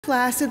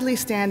placidly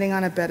standing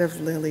on a bed of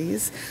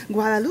lilies,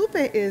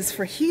 Guadalupe is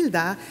for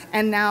Hilda,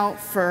 and now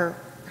for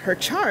her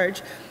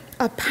charge,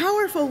 a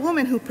powerful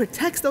woman who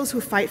protects those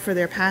who fight for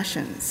their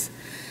passions.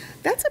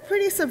 That's a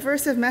pretty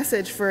subversive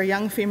message for a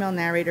young female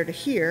narrator to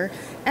hear,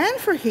 and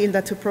for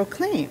Hilda to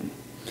proclaim.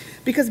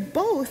 Because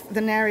both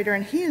the narrator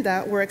and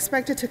Hilda were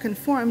expected to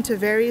conform to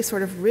very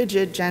sort of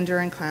rigid gender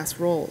and class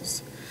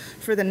roles.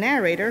 For the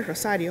narrator,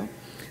 Rosario,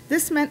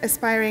 this meant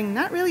aspiring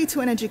not really to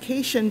an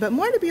education, but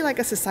more to be like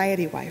a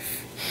society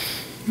wife,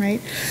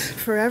 right?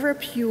 Forever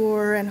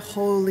pure and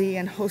holy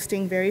and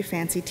hosting very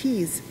fancy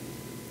teas.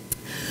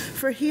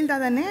 For Hilda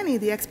the nanny,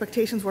 the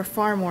expectations were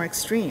far more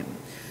extreme.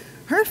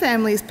 Her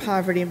family's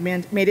poverty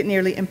made it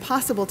nearly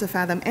impossible to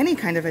fathom any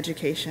kind of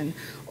education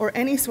or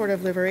any sort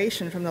of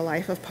liberation from the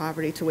life of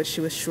poverty to which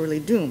she was surely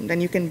doomed. And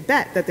you can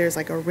bet that there's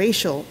like a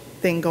racial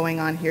thing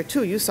going on here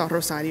too. You saw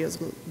Rosario's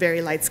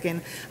very light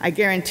skin. I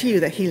guarantee you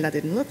that Hilda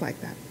didn't look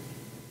like that.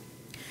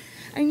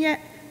 And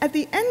yet, at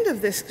the end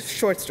of this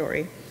short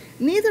story,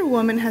 neither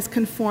woman has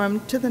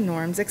conformed to the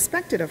norms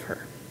expected of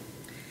her.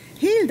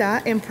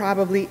 Hilda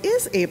improbably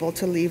is able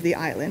to leave the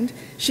island.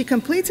 She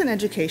completes an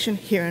education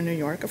here in New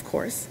York, of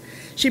course.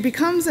 She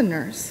becomes a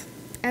nurse,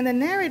 and the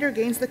narrator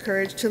gains the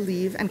courage to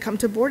leave and come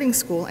to boarding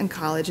school and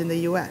college in the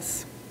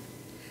US.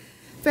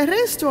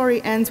 Ferrer's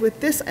story ends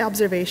with this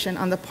observation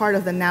on the part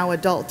of the now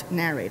adult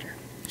narrator.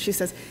 She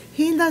says,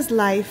 Hilda's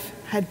life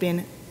had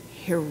been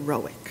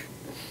heroic.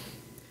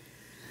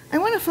 I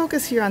want to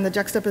focus here on the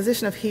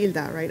juxtaposition of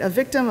Hilda, right, a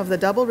victim of the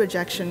double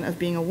rejection of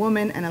being a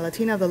woman and a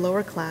Latina of the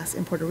lower class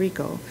in Puerto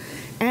Rico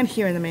and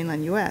here in the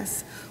mainland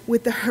US,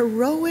 with the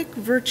heroic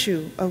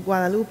virtue of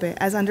Guadalupe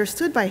as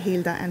understood by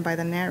Hilda and by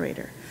the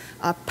narrator,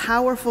 a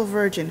powerful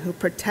virgin who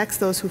protects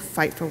those who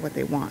fight for what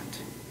they want.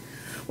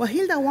 What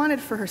Hilda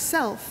wanted for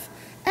herself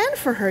and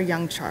for her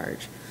young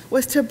charge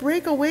was to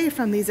break away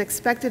from these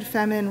expected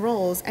feminine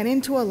roles and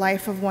into a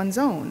life of one's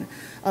own,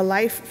 a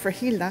life for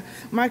Hilda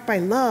marked by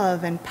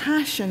love and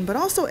passion, but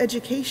also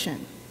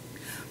education.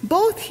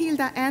 Both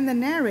Hilda and the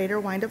narrator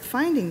wind up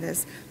finding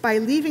this by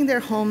leaving their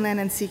homeland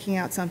and seeking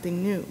out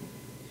something new.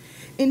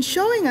 In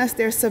showing us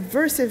their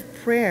subversive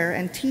prayer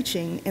and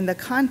teaching in the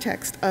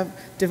context of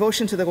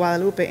devotion to the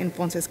Guadalupe in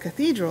Ponce's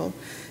cathedral,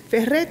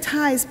 Ferrer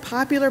ties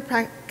popular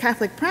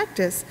Catholic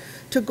practice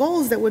to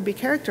goals that would be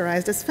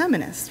characterized as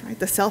feminist, right?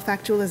 The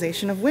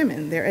self-actualization of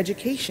women, their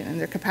education, and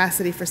their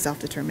capacity for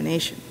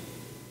self-determination.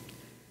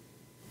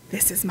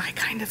 This is my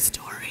kind of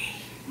story,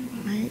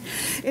 right?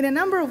 In a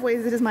number of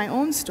ways, it is my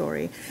own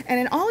story, and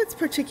in all its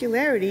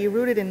particularity,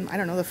 rooted in, I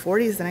don't know, the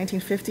 40s, the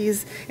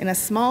 1950s, in a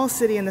small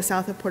city in the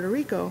south of Puerto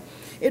Rico,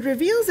 it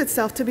reveals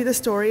itself to be the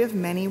story of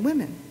many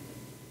women.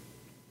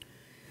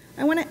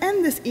 I want to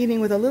end this evening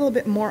with a little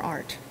bit more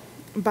art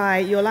by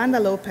Yolanda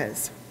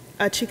Lopez,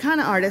 a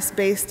Chicana artist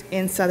based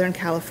in Southern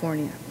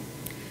California.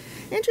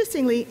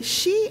 Interestingly,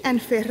 she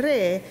and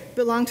Ferrer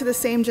belong to the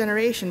same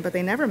generation, but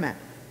they never met.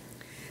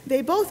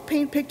 They both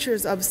paint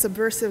pictures of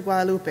subversive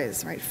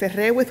Guadalupes, right?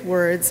 Ferrer with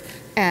words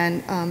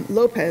and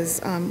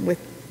Lopez with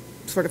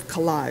sort of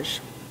collage.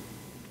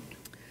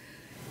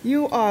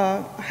 You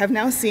have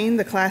now seen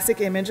the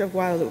classic image of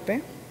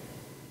Guadalupe.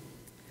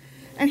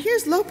 And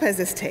here's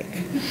Lopez's take.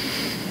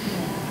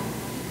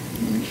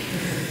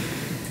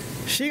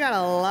 She got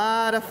a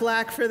lot of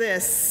flack for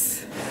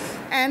this.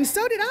 And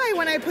so did I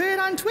when I put it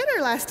on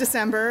Twitter last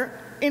December,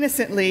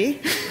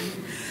 innocently.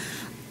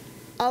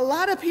 A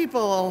lot of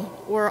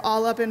people were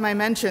all up in my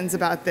mentions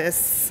about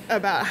this,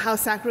 about how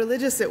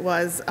sacrilegious it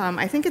was.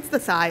 I think it's the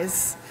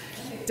thighs.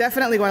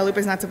 Definitely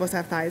Guadalupe's not supposed to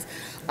have thighs.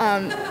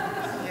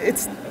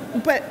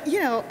 But, you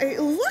know,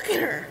 look at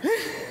her.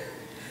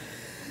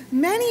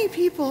 Many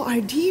people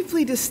are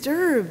deeply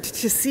disturbed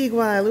to see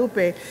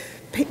Guadalupe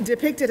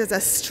depicted as a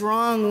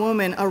strong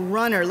woman, a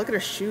runner. Look at her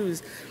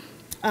shoes.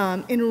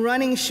 In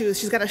running shoes,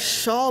 she's got a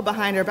shawl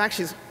behind her back.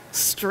 She's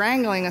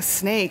strangling a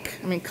snake.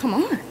 I mean, come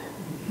on,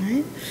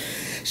 right?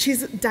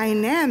 She's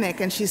dynamic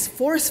and she's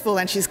forceful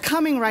and she's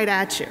coming right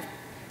at you.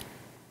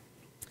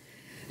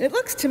 It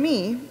looks to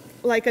me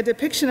like a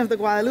depiction of the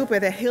Guadalupe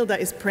that Hilda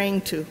is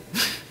praying to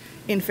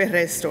in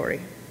Ferrer's story.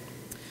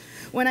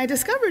 When I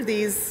discovered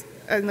these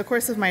in the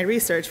course of my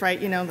research, right,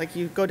 you know, like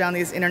you go down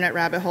these internet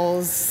rabbit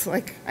holes,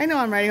 like, I know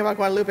I'm writing about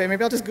Guadalupe,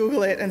 maybe I'll just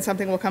Google it and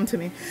something will come to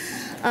me.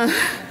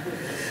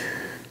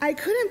 I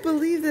couldn't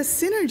believe the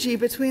synergy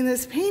between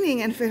this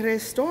painting and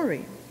Ferrer's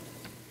story.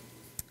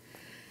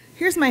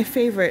 Here's my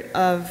favorite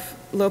of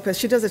Lopez.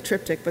 She does a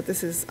triptych, but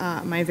this is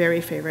my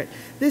very favorite.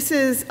 This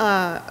is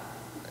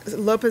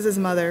Lopez's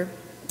mother,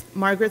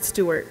 Margaret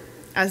Stewart,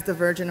 as the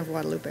Virgin of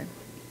Guadalupe.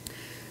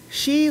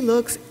 She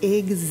looks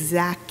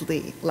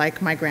exactly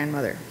like my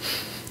grandmother,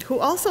 who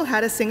also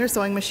had a Singer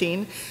sewing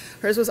machine.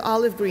 Hers was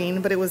olive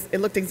green, but it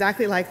looked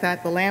exactly like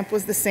that. The lamp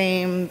was the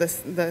same, the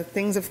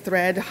things of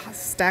thread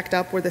stacked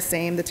up were the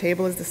same, the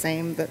table is the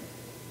same, the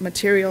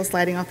material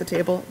sliding off the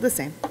table, the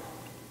same.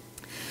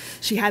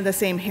 She had the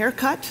same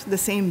haircut, the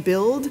same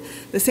build,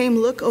 the same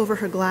look over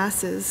her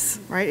glasses,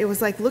 right? It was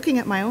like looking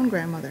at my own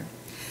grandmother.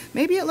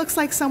 Maybe it looks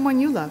like someone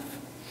you love.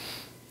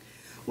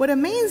 What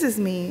amazes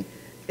me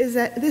is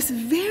that this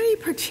very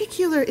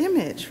particular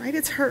image, right,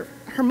 it's her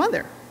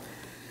mother,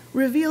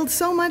 revealed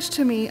so much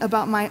to me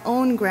about my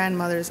own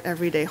grandmother's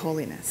everyday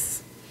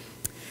holiness.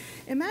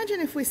 Imagine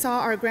if we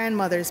saw our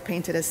grandmothers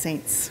painted as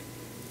saints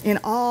in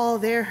all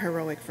their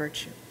heroic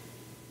virtue.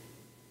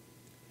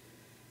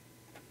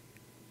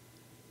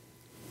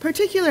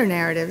 Particular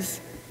narratives,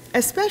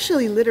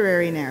 especially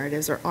literary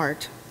narratives or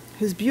art,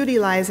 whose beauty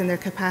lies in their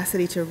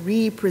capacity to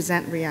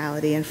re-present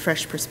reality in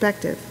fresh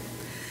perspective,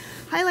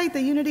 highlight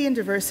the unity and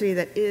diversity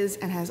that is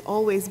and has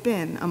always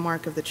been a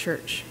mark of the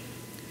Church.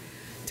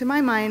 To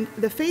my mind,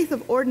 the faith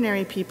of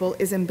ordinary people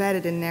is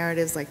embedded in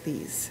narratives like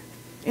these.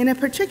 In a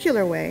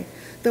particular way,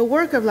 the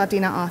work of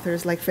Latina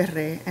authors like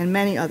Ferrer and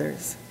many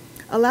others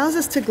allows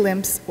us to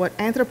glimpse what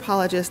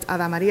anthropologist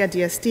Ada Maria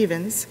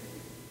Diaz-Stevens,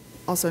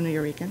 also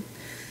Nuyorican,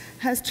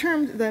 has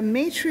termed the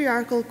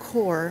matriarchal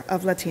core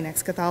of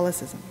Latinx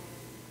Catholicism.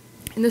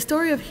 In the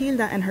story of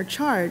Hilda and her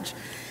charge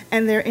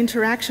and their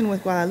interaction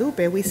with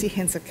Guadalupe, we see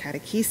hints of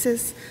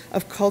catechesis,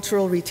 of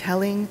cultural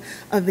retelling,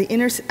 of the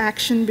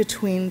interaction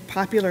between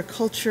popular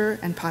culture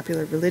and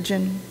popular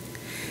religion.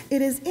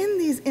 It is in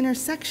these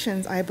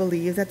intersections, I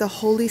believe, that the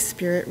Holy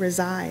Spirit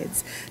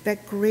resides,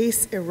 that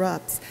grace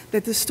erupts,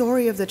 that the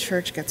story of the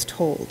Church gets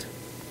told.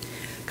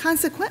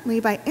 Consequently,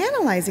 by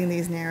analyzing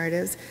these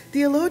narratives,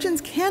 theologians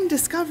can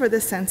discover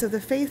the sense of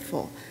the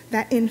faithful,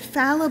 that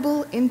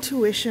infallible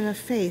intuition of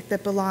faith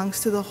that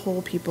belongs to the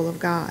whole people of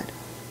God.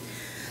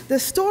 The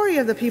story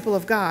of the people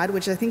of God,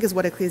 which I think is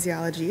what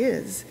ecclesiology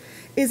is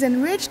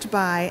enriched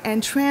by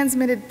and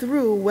transmitted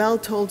through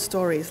well-told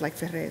stories like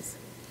Ferrer's.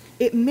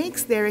 It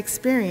makes their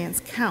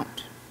experience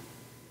count.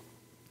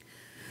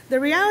 The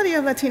reality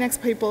of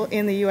Latinx people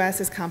in the US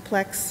is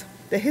complex.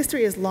 The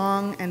history is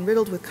long and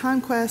riddled with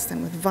conquest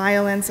and with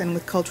violence and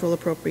with cultural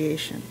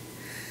appropriation.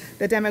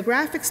 The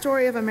demographic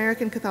story of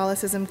American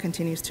Catholicism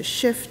continues to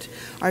shift.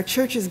 Our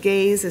church's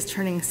gaze is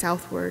turning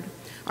southward.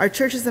 Our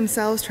churches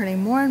themselves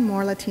turning more and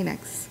more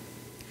Latinx.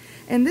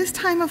 In this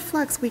time of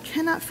flux, we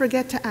cannot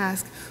forget to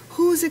ask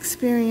whose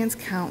experience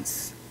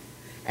counts,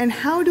 and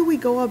how do we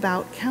go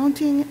about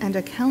counting and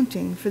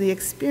accounting for the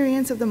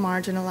experience of the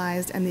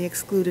marginalized and the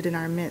excluded in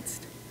our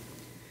midst?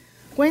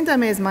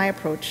 Cuéntame is my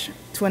approach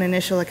to an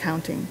initial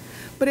accounting,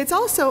 but it's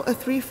also a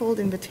threefold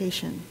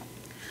invitation.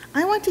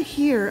 I want to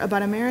hear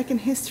about American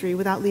history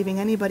without leaving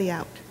anybody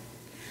out.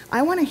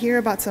 I want to hear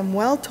about some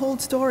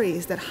well-told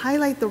stories that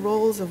highlight the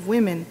roles of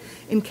women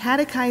in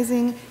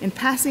catechizing, in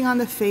passing on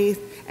the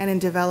faith, and in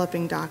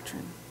developing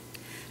doctrine.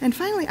 And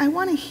finally, I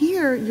want to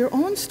hear your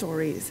own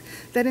stories,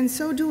 that in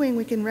so doing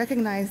we can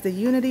recognize the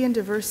unity and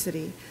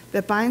diversity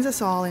that binds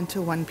us all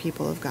into one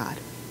people of God.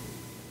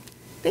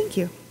 Thank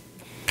you.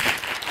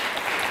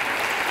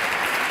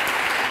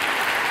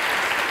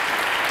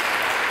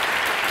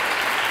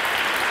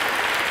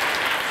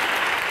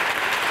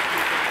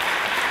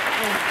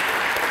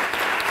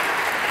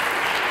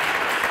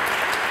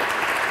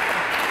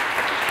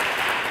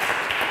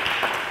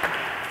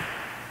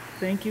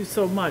 Thank you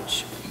so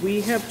much.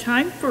 We have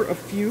time for a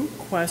few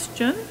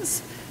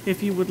questions.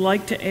 If you would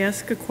like to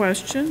ask a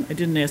question, I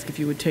didn't ask if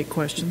you would take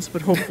questions,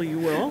 but hopefully you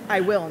will.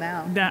 I will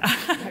now.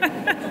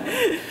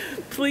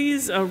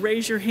 Please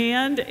raise your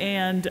hand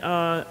and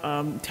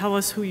tell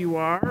us who you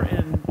are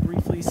and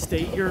briefly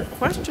state your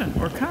question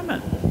or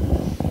comment.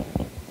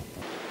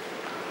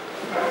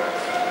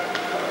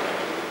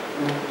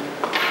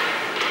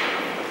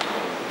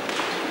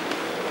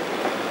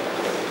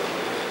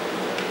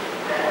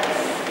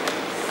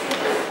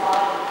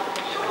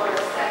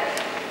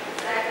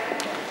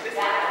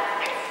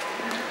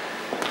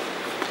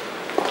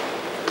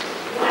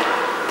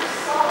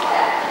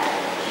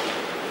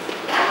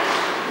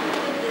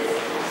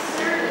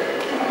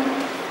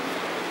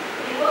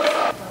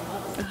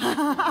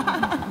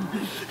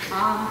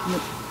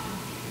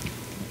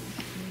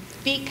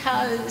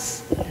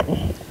 Because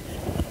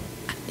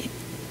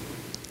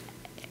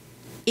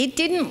it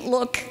didn't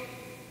look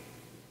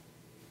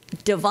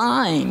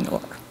divine or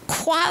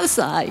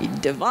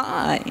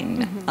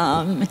quasi-divine.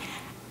 I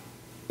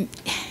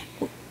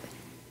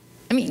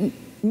mean,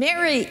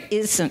 Mary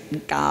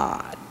isn't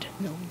God.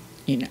 No.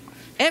 You know,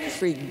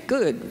 every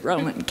good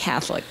Roman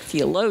Catholic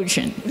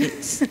theologian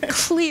is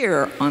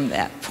clear on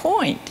that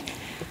point.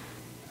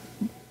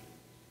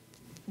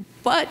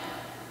 But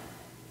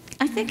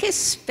I think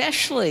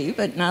especially,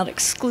 but not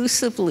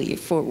exclusively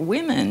for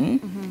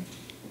women,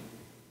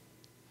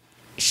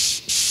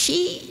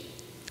 she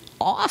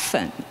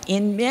often,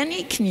 in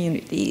many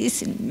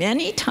communities, and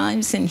many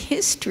times in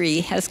history,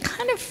 has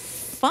kind of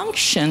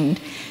functioned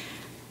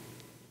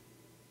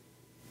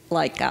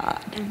like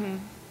God.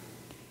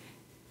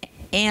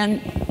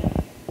 And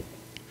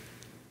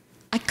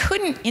I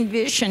couldn't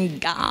envision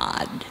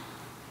God.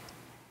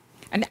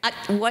 And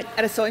what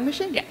At a sewing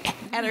machine? Yeah,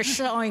 at a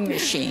sewing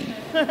machine.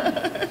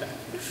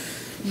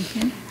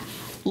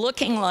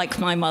 Looking like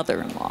my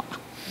mother-in-law.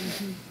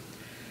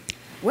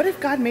 What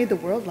if God made the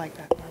world like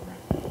that, Barbara?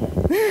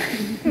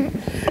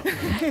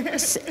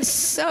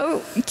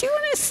 So, do you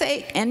want to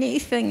say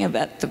anything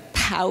about the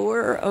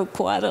power of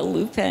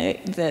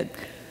Guadalupe that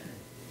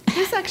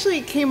This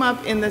actually came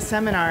up in the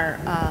seminar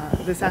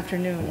this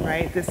afternoon,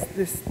 right?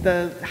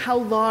 How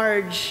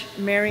large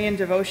Marian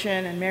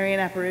devotion and Marian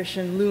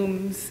apparition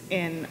looms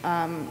in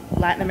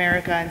Latin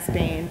America and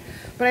Spain,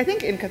 but I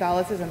think in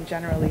Catholicism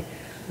generally.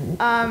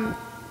 I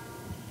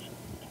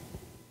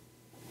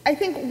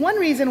think one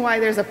reason why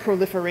there's a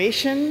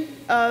proliferation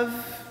of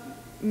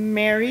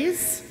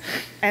Marys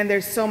and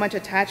there's so much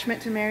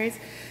attachment to Marys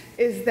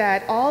is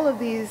that all of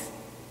these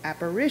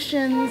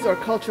apparitions or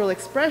cultural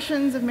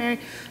expressions of Mary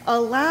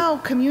allow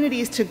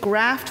communities to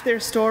graft their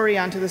story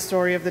onto the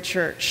story of the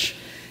church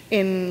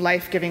in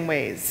life-giving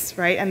ways,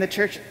 right? And the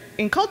church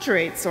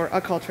enculturates or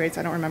acculturates,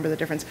 I don't remember the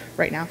difference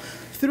right now,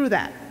 through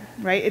that,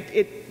 right?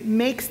 It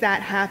makes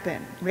that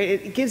happen, right?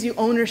 It gives you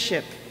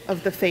ownership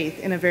of the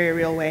faith in a very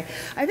real way.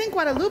 I think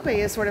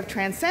Guadalupe is sort of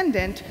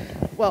transcendent,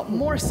 well,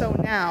 more so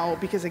now,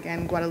 because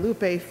again,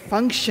 Guadalupe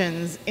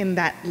functions in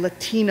that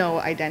Latino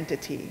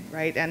identity,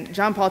 right? And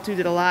John Paul II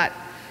did a lot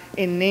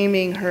in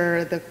naming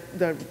her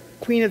the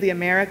Queen of the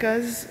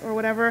Americas or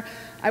whatever.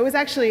 I was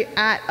actually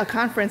at a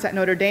conference at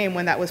Notre Dame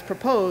when that was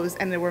proposed,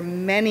 and there were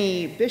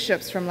many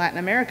bishops from Latin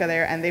America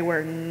there, and they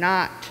were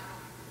not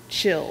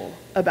chill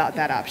about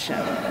that option.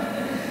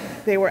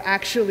 They were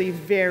actually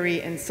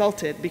very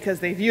insulted because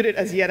they viewed it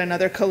as yet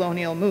another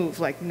colonial move.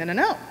 Like, no, no,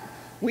 no.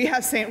 We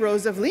have St.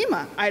 Rose of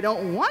Lima. I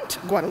don't want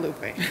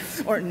Guadalupe.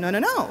 Or, no, no,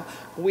 no.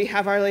 We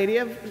have Our Lady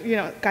of,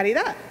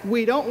 Caridad.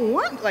 We don't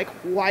want,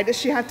 why does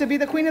she have to be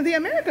the Queen of the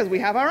Americas? We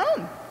have our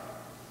own,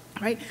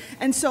 right?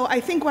 And so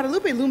I think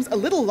Guadalupe looms a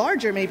little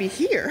larger maybe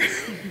here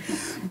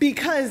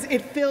because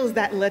it fills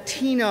that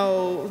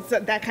Latino,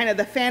 that kind of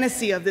the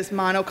fantasy of this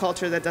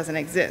monoculture that doesn't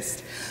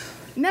exist.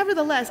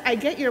 Nevertheless, I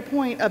get your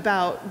point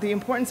about the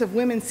importance of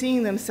women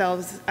seeing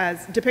themselves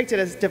as depicted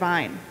as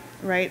divine,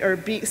 right?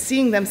 Or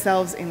seeing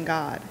themselves in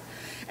God.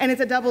 And it's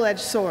a double-edged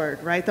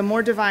sword, right? The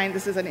more divine,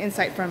 this is an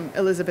insight from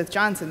Elizabeth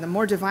Johnson, the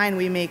more divine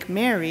we make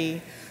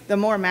Mary, the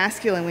more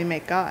masculine we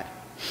make God.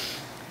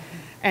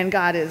 And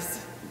God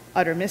is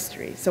utter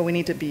mystery, so we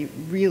need to be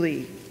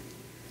really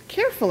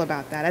careful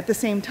about that. At the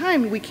same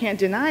time, we can't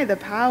deny the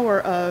power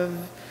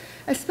of,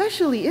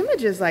 especially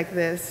images like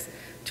this,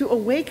 to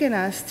awaken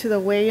us to the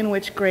way in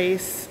which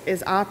grace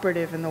is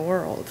operative in the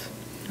world,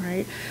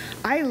 right?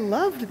 I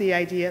loved the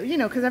idea,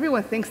 because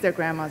everyone thinks their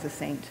grandma's a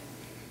saint,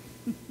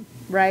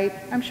 right?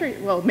 I'm sure,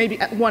 well, maybe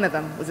one of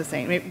them was a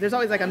saint. Maybe, there's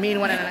always like a mean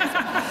one and a nice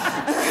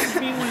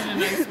one. Mean one and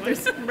a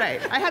nice one.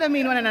 Right. I had a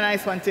mean one and a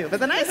nice one too, but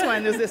the nice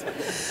one is this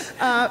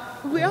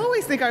one. We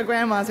always think our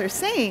grandmas are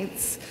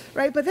saints,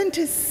 right? But then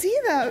to see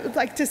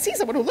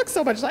someone who looks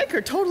so much like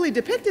her totally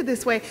depicted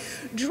this way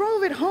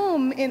drove it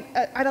home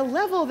at a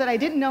level that I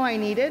didn't know I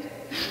needed.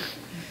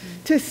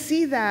 To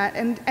see that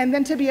and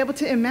then to be able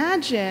to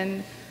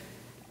imagine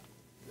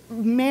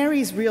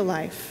Mary's real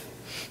life,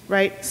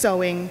 right?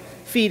 Sewing,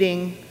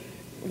 feeding,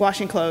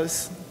 washing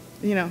clothes,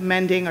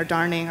 mending or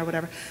darning or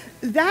whatever.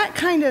 That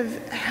kind of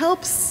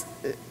helps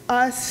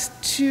us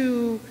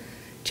to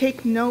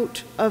take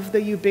note of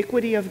the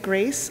ubiquity of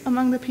grace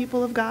among the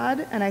people of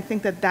God, and I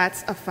think that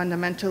that's a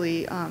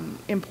fundamentally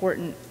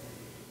important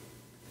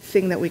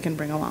thing that we can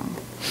bring along,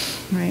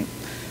 right?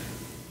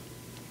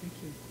 Thank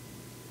you.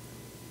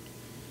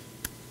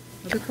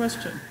 Another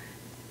question?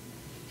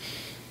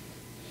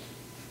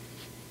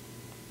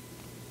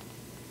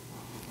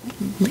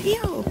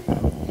 Leo.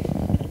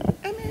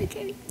 Hi, Mary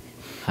Katie.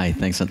 Hi,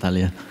 thanks,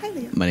 Natalia. Hi,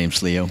 Leo. My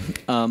name's Leo.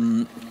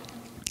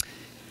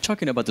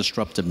 Talking about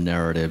disruptive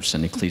narratives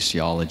and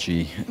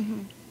ecclesiology,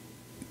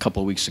 a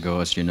couple of weeks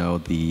ago, as you know,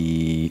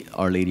 the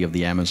Our Lady of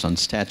the Amazon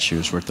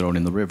statues were thrown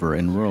in the river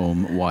in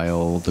Rome,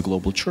 while the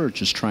global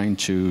church is trying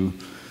to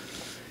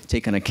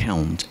take an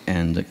account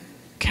and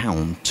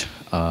count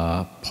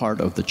part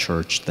of the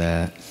church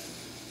that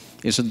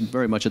is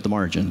very much at the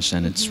margins,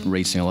 and it's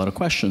raising a lot of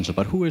questions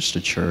about who is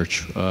the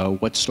church,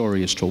 what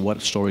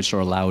stories are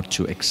allowed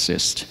to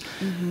exist.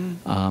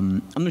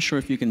 I'm not sure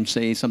if you can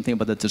say something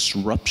about the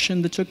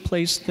disruption that took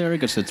place there,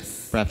 because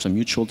it's perhaps a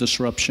mutual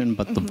disruption,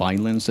 but the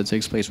violence that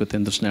takes place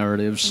within those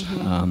narratives.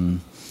 And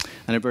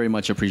I very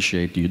much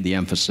appreciate the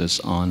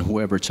emphasis on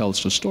whoever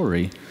tells the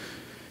story,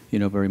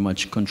 very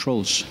much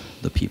controls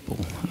the people.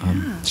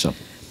 So.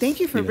 Thank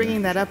you for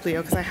bringing that up,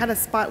 Leo, because I had a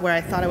spot where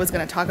I thought I was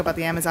going to talk about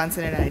the Amazon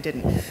Synod and I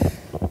didn't.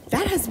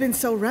 That has been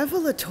so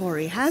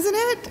revelatory, hasn't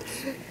it?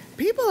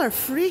 People are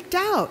freaked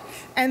out.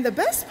 And the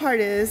best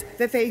part is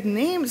that they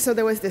named, so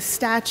there was this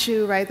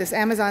statue, right, this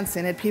Amazon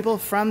Synod. People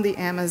from the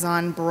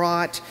Amazon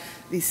brought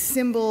these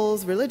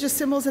symbols, religious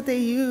symbols that they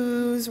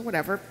use,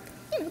 whatever.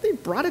 They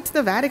brought it to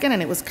the Vatican,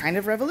 and it was kind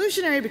of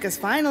revolutionary because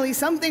finally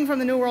something from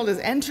the New World is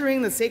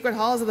entering the sacred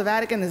halls of the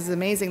Vatican. This is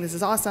amazing. This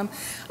is awesome.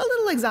 A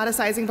little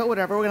exoticizing, but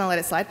whatever. We're going to let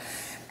it slide.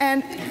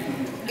 And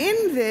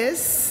in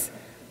this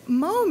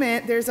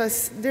moment, there's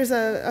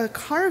a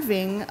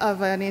carving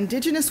of an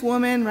indigenous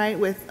woman, right,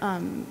 with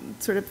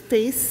sort of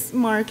face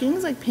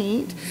markings like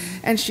paint,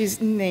 and she's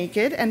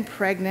naked and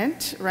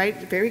pregnant, right,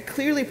 very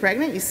clearly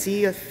pregnant. You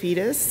see a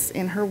fetus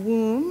in her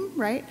womb,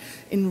 right,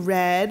 in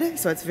red,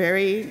 so it's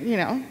very,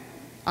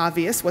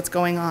 obvious what's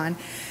going on.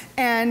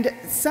 And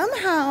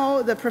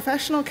somehow the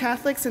professional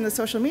Catholics in the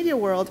social media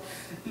world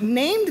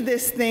named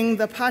this thing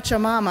the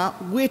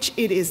Pachamama, which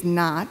it is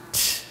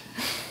not.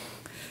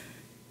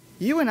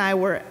 You and I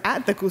were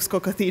at the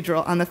Cusco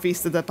Cathedral on the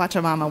Feast of the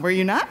Pachamama, were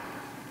you not?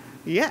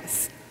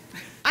 Yes.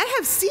 I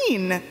have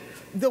seen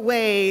the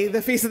way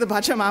the Feast of the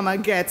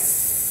Pachamama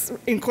gets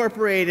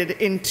incorporated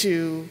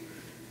into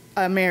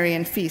a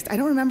Marian feast. I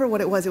don't remember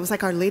what it was. It was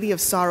like Our Lady of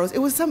Sorrows. It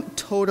was some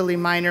totally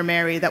minor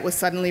Mary that was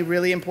suddenly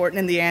really important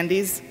in the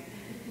Andes.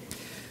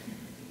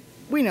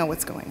 We know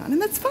what's going on,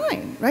 and that's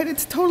fine, right?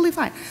 It's totally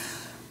fine.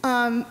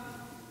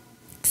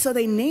 So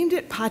they named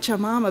it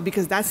Pachamama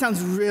because that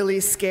sounds really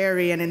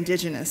scary and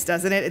indigenous,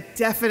 doesn't it? It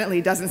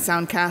definitely doesn't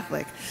sound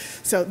Catholic.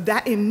 So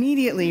that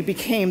immediately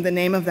became the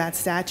name of that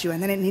statue,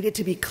 and then it needed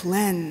to be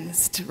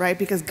cleansed, right?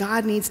 Because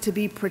God needs to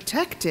be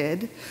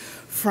protected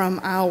from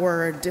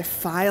our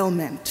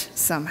defilement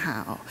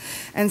somehow.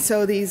 And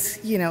so these,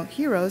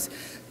 heroes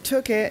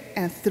took it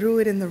and threw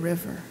it in the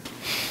river,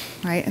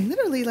 right? And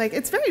literally,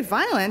 it's very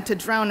violent to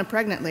drown a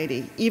pregnant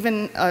lady,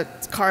 even a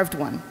carved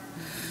one.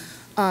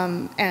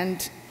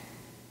 And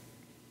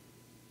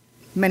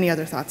many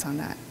other thoughts on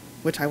that,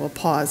 which I will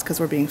pause because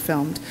we're being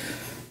filmed.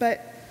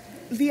 But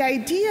the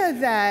idea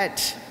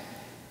that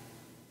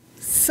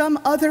some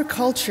other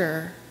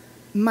culture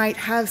might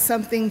have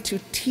something to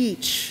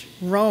teach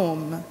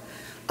Rome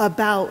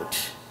about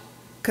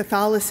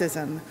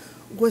Catholicism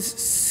was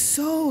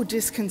so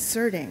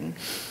disconcerting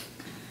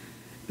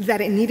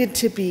that it needed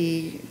to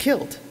be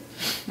killed,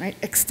 right?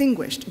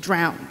 Extinguished,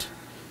 drowned,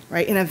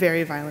 right? In a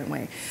very violent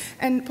way.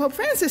 And Pope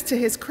Francis, to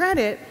his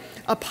credit,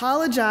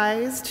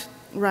 apologized,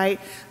 right?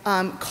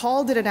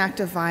 Called it an act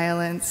of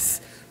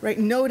violence, right?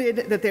 Noted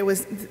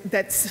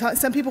that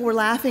some people were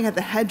laughing at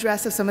the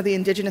headdress of some of the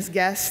indigenous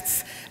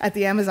guests at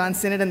the Amazon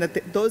Synod, and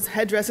that those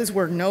headdresses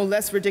were no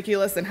less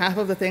ridiculous than half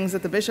of the things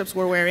that the bishops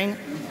were wearing.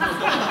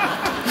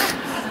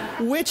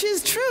 Which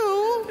is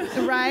true,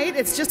 right?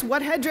 It's just,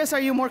 what headdress are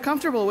you more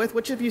comfortable with?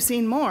 Which have you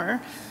seen more,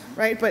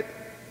 right? But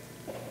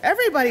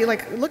everybody,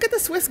 look at the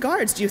Swiss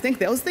guards. Do you think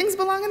those things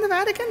belong in the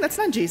Vatican? That's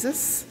not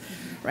Jesus,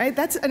 right?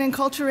 That's an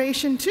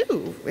enculturation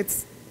too.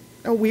 It's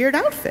a weird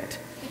outfit.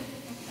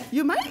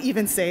 You might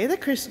even say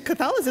that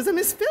Catholicism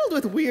is filled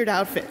with weird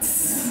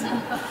outfits.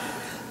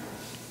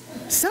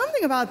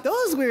 Something about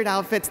those weird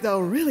outfits, though,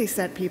 really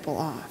set people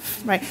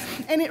off, right?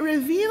 And it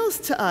reveals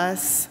to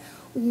us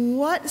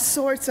what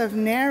sorts of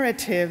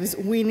narratives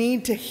we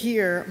need to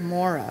hear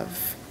more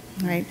of,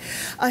 right?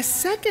 A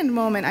second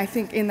moment, I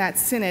think, in that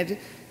synod,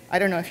 I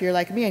don't know if you're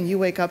like me and you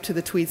wake up to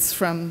the tweets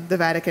from the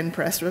Vatican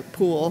press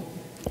pool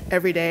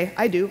every day.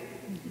 I do.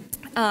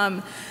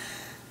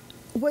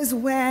 Was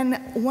when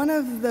one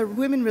of the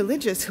women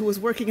religious who was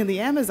working in the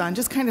Amazon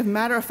just kind of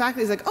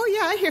matter-of-factly is like, oh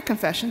yeah, I hear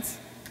confessions.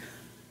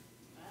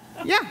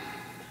 Yeah,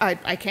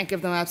 I can't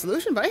give them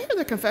absolution, but I hear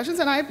their confessions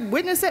and I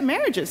witness at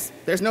marriages.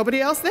 There's nobody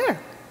else there.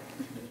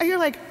 And you're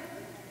like,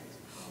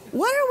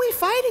 what are we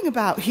fighting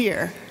about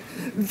here?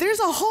 There's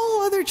a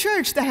whole other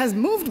church that has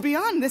moved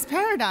beyond this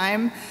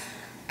paradigm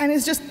and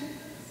is just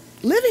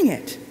living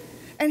it.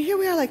 And here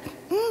we are like,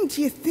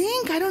 do you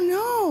think? I don't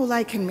know.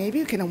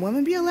 Can a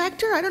woman be a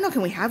lector? I don't know.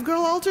 Can we have girl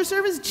altar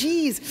service?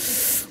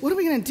 Geez, what are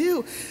we going to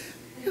do?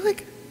 You're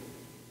like,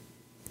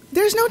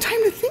 there's no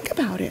time to think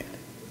about it,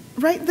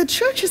 right? The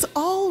church is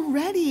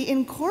already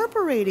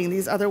incorporating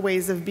these other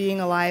ways of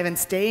being alive and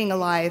staying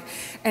alive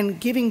and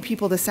giving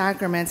people the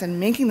sacraments and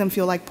making them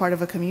feel like part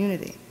of a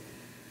community,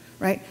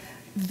 right?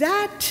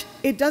 That,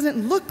 it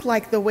doesn't look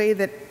like the way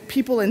that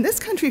people in this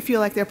country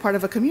feel like they're part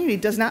of a community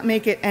does not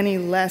make it any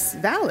less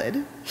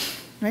valid,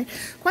 right?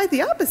 Quite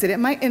the opposite. It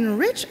might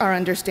enrich our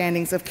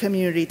understandings of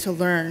community to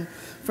learn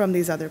from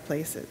these other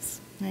places,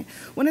 right?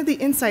 One of the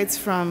insights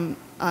from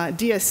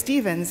Dia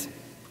Stevens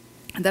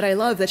that I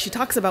love, that she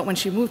talks about when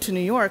she moved to New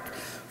York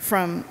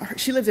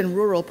she lived in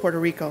rural Puerto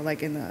Rico,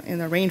 like in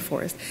the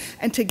rainforest.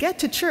 And to get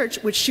to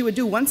church, which she would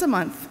do once a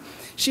month,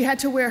 she had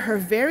to wear her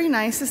very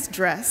nicest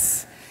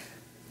dress,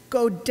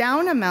 go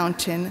down a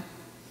mountain,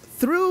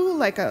 through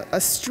like a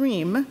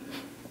stream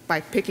by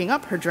picking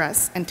up her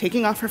dress and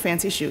taking off her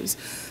fancy shoes,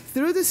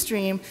 through the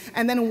stream,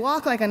 and then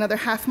walk like another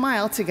half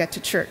mile to get to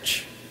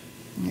church.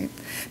 Right?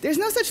 There's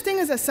no such thing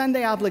as a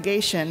Sunday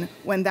obligation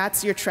when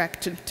that's your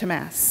trek to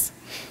Mass.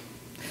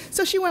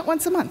 So she went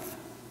once a month,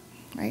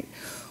 right?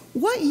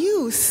 What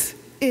use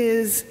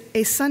is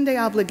a Sunday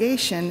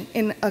obligation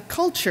in a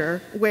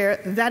culture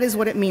where that is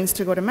what it means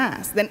to go to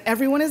Mass? Then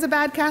everyone is a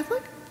bad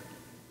Catholic?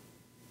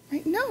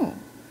 Right? No.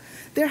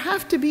 There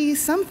have to be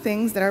some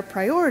things that are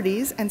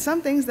priorities and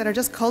some things that are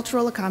just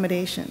cultural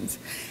accommodations.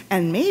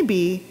 And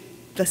maybe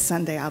the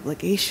Sunday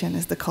obligation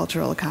is the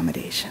cultural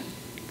accommodation,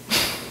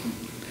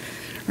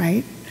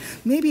 right?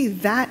 Maybe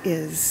that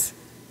is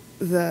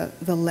the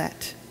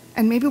let.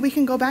 And maybe we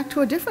can go back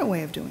to a different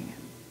way of doing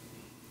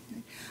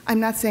it. I'm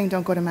not saying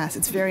don't go to Mass.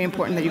 It's very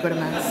important that you go to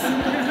Mass.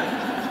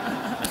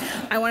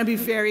 I want to be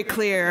very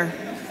clear,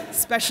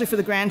 especially for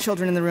the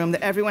grandchildren in the room,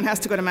 that everyone has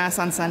to go to Mass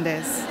on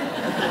Sundays.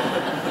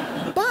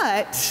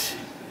 But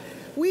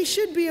we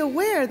should be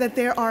aware that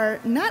there are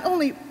not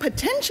only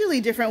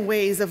potentially different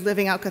ways of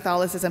living out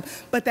Catholicism,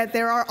 but that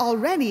there are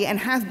already, and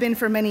have been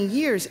for many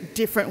years,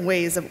 different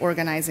ways of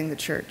organizing the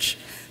church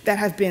that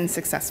have been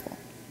successful.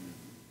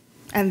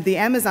 And the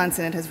Amazon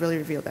Synod has really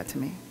revealed that to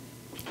me.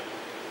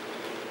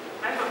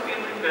 I have a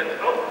feeling that,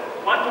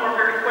 one more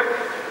very quick.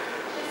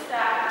 Just,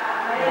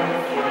 my name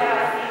is Rita.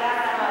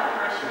 I'm a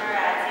parishioner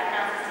at St.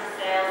 Francis de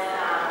Sales,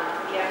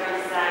 the Upper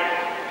East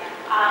Side.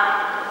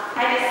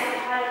 I just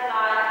had a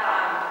thought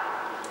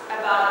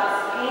about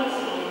this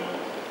painting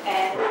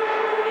and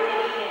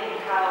divinity and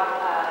how,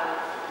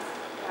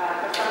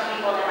 for some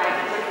people, it might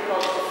be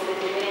difficult to see the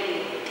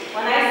divinity.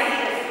 When I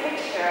see this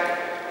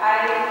picture,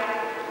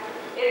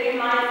 it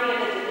reminds me of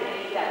the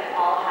divinity that we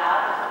all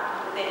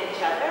have within each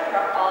other.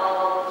 We're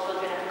all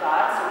children of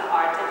God, so we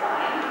are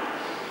divine.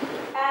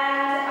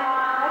 And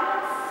I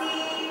don't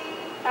see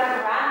a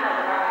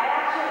grandmother. I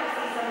actually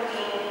see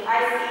something.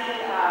 I see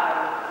a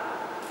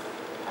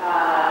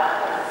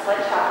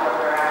sweatshop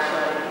worker,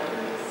 actually.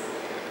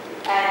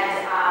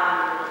 And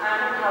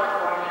I'm from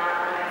California.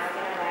 I'm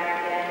Mexican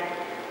American.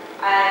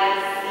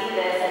 I see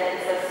this, and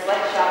it's a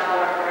sweatshop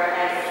worker, and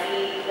I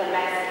see the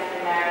Mexican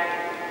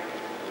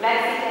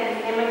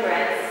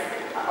immigrants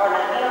or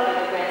Latino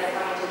immigrants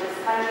coming to this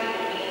country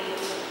and being,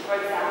 for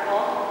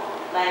example,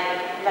 like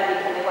La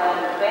Virgen de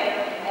Guadalupe,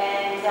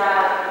 and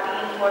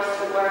being forced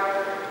to work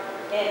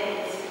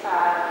in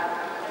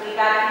really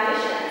bad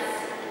conditions.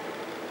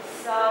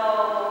 So,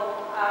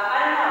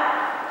 I don't know.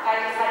 I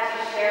just had to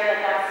share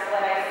that that's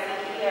what I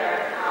see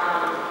here.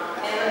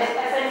 And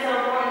it's so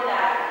important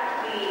that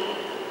we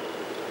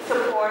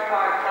support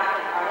our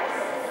Catholic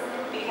artists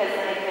because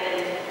then they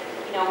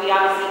can, we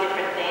all see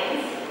different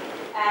things.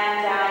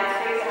 And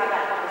it's great to have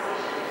that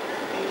conversation.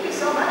 Thank you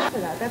so much For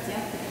that.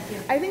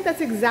 I think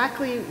that's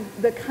exactly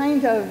the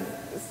kind of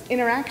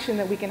interaction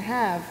that we can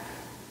have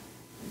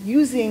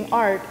using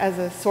art as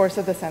a source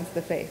of the sense of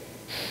the faith,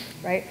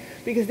 right?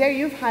 Because there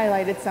you've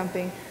highlighted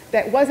something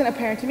that wasn't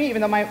apparent to me,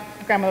 even though my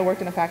grandmother worked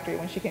in a factory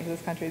when she came to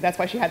this country. That's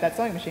why she had that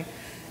sewing machine.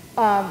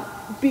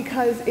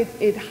 Because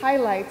it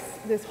highlights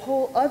this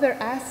whole other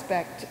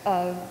aspect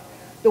of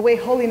the way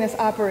holiness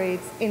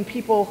operates in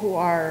people who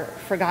are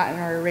forgotten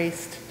or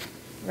erased,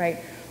 right?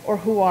 Or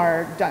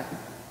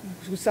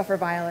who suffer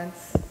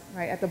violence,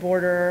 right, at the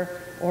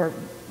border or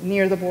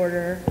near the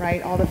border,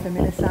 right? All the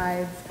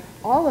feminicides,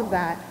 all of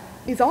that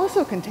is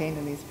also contained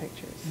in these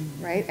pictures,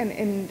 right?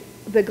 And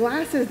the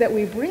glasses that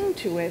we bring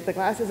to it, the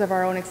glasses of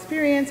our own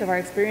experience, of our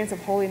experience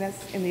of holiness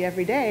in the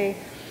everyday,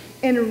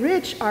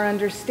 enrich our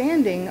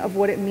understanding of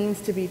what it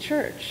means to be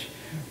church,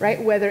 right?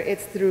 Whether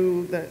it's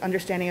through the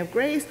understanding of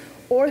grace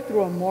or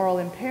through a moral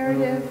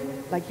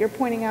imperative, like you're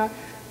pointing out.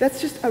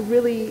 That's just a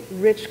really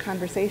rich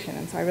conversation,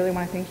 and so I really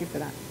want to thank you for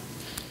that.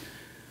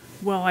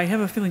 Well, I have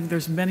a feeling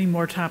there's many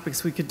more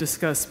topics we could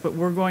discuss, but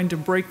we're going to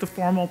break the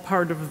formal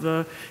part of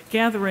the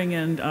gathering,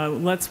 and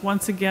let's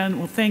once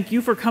again, thank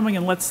you for coming,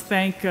 and let's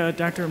thank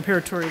Dr.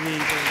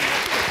 Imperatori-Lee.